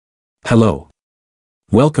Hello.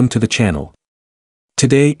 Welcome to the channel.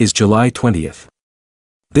 Today is July 20th.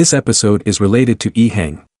 This episode is related to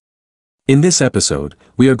EHang. In this episode,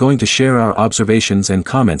 we are going to share our observations and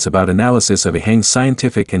comments about analysis of EHang's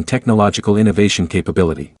scientific and technological innovation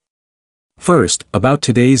capability. First, about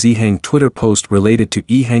today's EHang Twitter post related to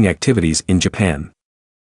EHang activities in Japan.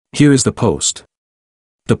 Here is the post.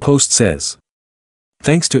 The post says,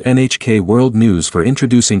 "Thanks to NHK World News for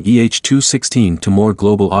introducing EH216 to more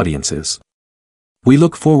global audiences. We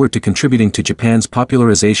look forward to contributing to Japan's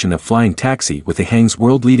popularization of flying taxi with EHang's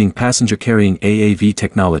world-leading passenger-carrying AAV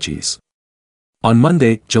technologies." On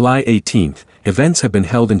Monday, July 18th, events have been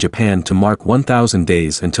held in Japan to mark 1,000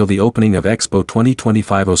 days until the opening of Expo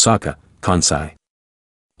 2025 Osaka, Kansai.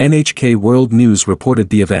 NHK World News reported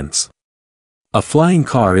the events. A flying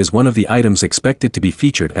car is one of the items expected to be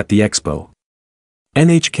featured at the expo.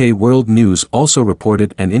 NHK World News also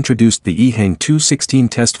reported and introduced the EHang 216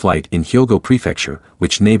 test flight in Hyogo Prefecture,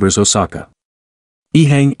 which neighbors Osaka.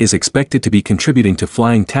 EHang is expected to be contributing to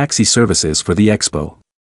flying taxi services for the expo.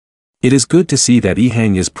 It is good to see that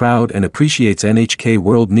EHang is proud and appreciates NHK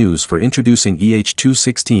World News for introducing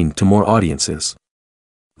EH216 to more audiences.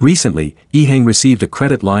 Recently, EHang received a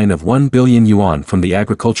credit line of 1 billion yuan from the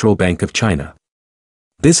Agricultural Bank of China.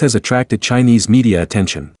 This has attracted Chinese media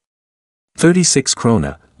attention. 36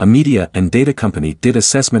 Krona, a media and data company, did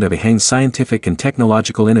assessment of EHang's scientific and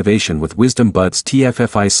technological innovation with WisdomBud's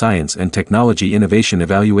TFFI Science and Technology Innovation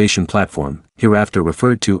Evaluation Platform, hereafter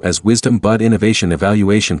referred to as WisdomBud Innovation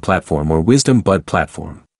Evaluation Platform or WisdomBud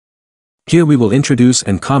Platform. Here we will introduce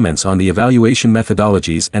and comments on the evaluation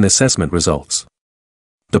methodologies and assessment results.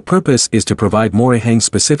 The purpose is to provide more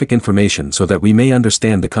EHang-specific information so that we may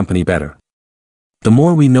understand the company better. The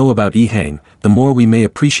more we know about EHang, the more we may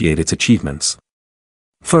appreciate its achievements.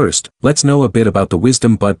 First, let's know a bit about the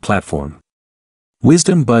WisdomBud platform.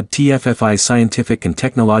 WisdomBud TFFI Scientific and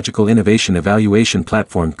Technological Innovation Evaluation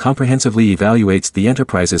Platform comprehensively evaluates the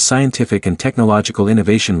enterprise's scientific and technological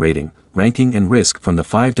innovation rating, ranking and risk from the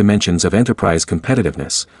 5 dimensions of enterprise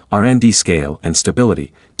competitiveness, R&D scale and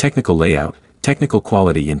stability, technical layout, technical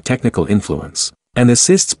quality and technical influence, and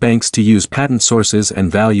assists banks to use patent sources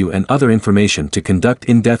and value and other information to conduct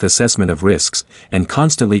in-depth assessment of risks and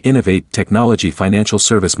constantly innovate technology financial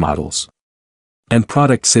service models and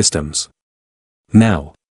product systems.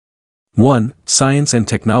 Now, 1. Science and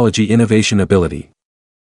Technology Innovation Ability.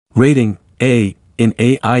 Rating, A, in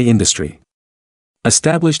AI industry.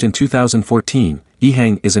 Established in 2014,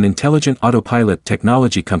 EHang is an intelligent autopilot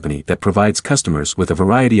technology company that provides customers with a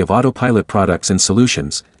variety of autopilot products and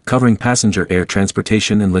solutions, covering passenger air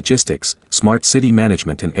transportation and logistics, smart city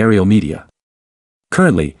management and aerial media.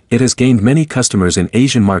 Currently, it has gained many customers in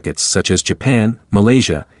Asian markets such as Japan,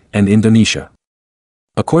 Malaysia, and Indonesia.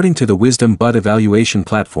 According to the WisdomBud evaluation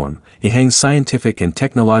platform, EHang's scientific and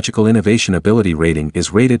technological innovation ability rating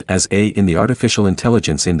is rated as A in the artificial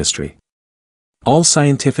intelligence industry. All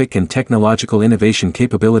scientific and technological innovation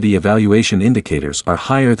capability evaluation indicators are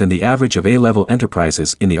higher than the average of A-level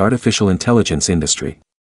enterprises in the artificial intelligence industry.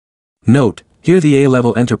 Note, here the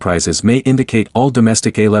A-level enterprises may indicate all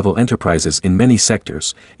domestic A-level enterprises in many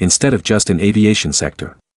sectors, instead of just in aviation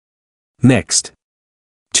sector. Next.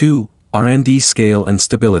 2. R&D scale and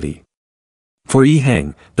stability. For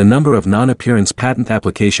EHang, the number of non-appearance patent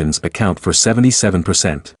applications account for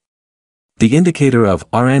 77%. The indicator of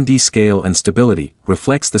R&D scale and stability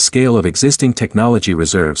reflects the scale of existing technology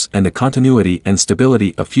reserves and the continuity and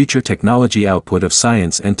stability of future technology output of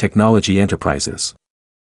science and technology enterprises.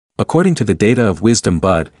 According to the data of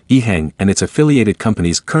WisdomBud, EHang and its affiliated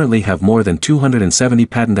companies currently have more than 270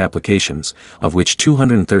 patent applications, of which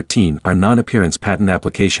 213 are non-appearance patent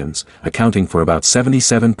applications, accounting for about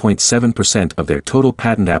 77.7% of their total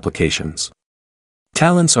patent applications.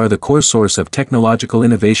 Talents are the core source of technological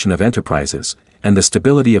innovation of enterprises, and the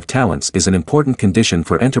stability of talents is an important condition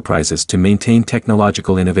for enterprises to maintain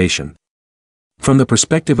technological innovation. From the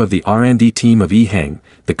perspective of the R&D team of EHang,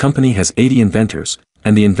 the company has 80 inventors,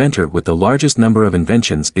 and the inventor with the largest number of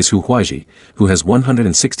inventions is Huaji, who has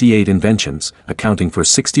 168 inventions, accounting for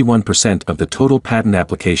 61% of the total patent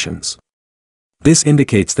applications. This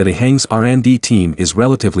indicates that EHang's R&D team is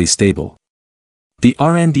relatively stable. The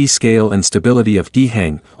R&D scale and stability of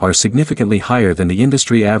EHang are significantly higher than the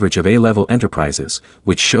industry average of A-level enterprises,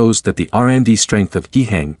 which shows that the R&D strength of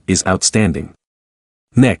EHang is outstanding.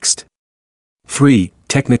 Next. 3.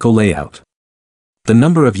 Technical layout. The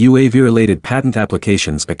number of UAV-related patent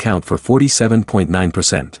applications account for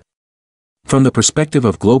 47.9%. From the perspective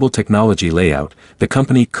of global technology layout, the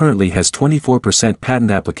company currently has 24%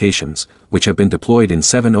 patent applications, which have been deployed in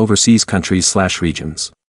 7 overseas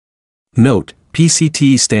countries/regions. Note,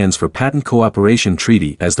 PCT stands for Patent Cooperation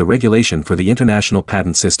Treaty as the regulation for the international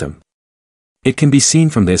patent system. It can be seen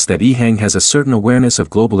from this that EHang has a certain awareness of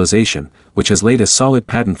globalization, which has laid a solid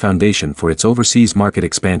patent foundation for its overseas market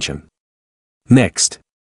expansion. Next.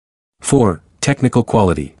 4. Technical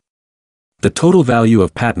quality. The total value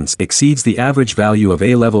of patents exceeds the average value of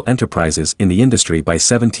A-level enterprises in the industry by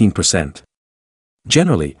 17%.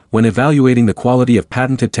 Generally, when evaluating the quality of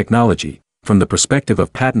patented technology, from the perspective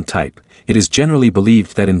of patent type, it is generally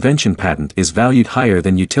believed that invention patent is valued higher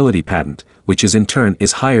than utility patent, which in turn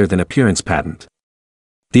is higher than appearance patent.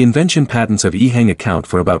 The invention patents of EHang account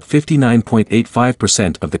for about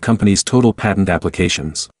 59.85% of the company's total patent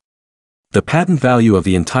applications. The patent value of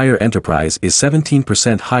the entire enterprise is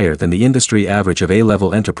 17% higher than the industry average of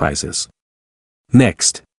A-level enterprises.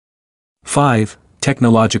 Next. 5.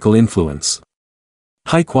 Technological influence.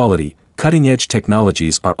 High-quality, cutting-edge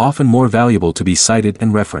technologies are often more valuable to be cited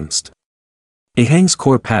and referenced. EHang's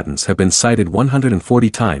core patents have been cited 140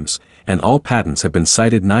 times, and all patents have been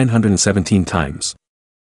cited 917 times.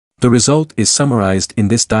 The result is summarized in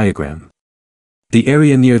this diagram. The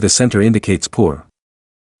area near the center indicates poor.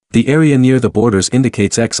 The area near the borders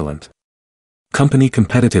indicates excellent. Company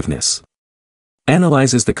competitiveness.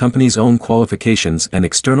 Analyzes the company's own qualifications and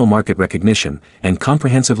external market recognition, and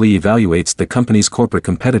comprehensively evaluates the company's corporate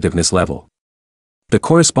competitiveness level. The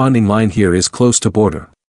corresponding line here is close to border.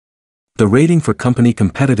 The rating for company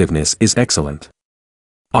competitiveness is excellent.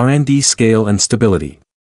 R&D scale and stability.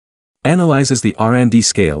 Analyzes the R&D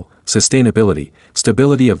scale, sustainability,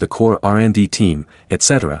 stability of the core R&D team,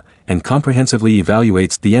 etc., and comprehensively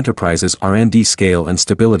evaluates the enterprise's R&D scale and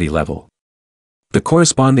stability level. The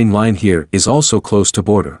corresponding line here is also close to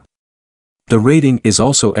border. The rating is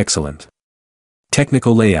also excellent.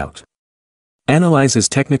 Technical layout. Analyzes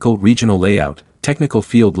technical regional layout, technical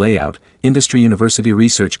field layout, industry-university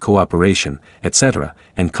research cooperation, etc.,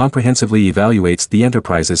 and comprehensively evaluates the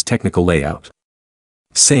enterprise's technical layout.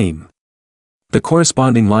 Same. The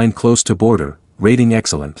corresponding line close to border, rating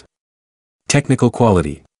excellent. Technical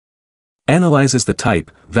quality. Analyzes the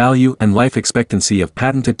type, value and life expectancy of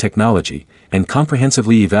patented technology, and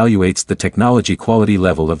comprehensively evaluates the technology quality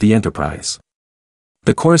level of the enterprise.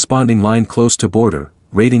 The corresponding line close to border,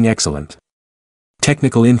 rating excellent.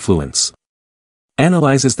 Technical influence.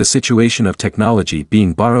 Analyzes the situation of technology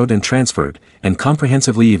being borrowed and transferred, and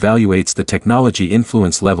comprehensively evaluates the technology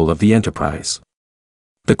influence level of the enterprise.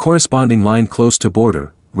 The corresponding line close to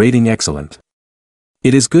border, rating excellent.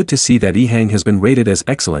 It is good to see that EHang has been rated as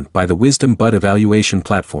excellent by the WisdomBud evaluation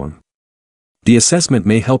platform. The assessment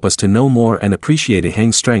may help us to know more and appreciate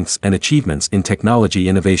EHang's strengths and achievements in technology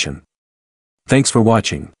innovation. Thanks for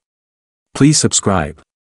watching. Please subscribe.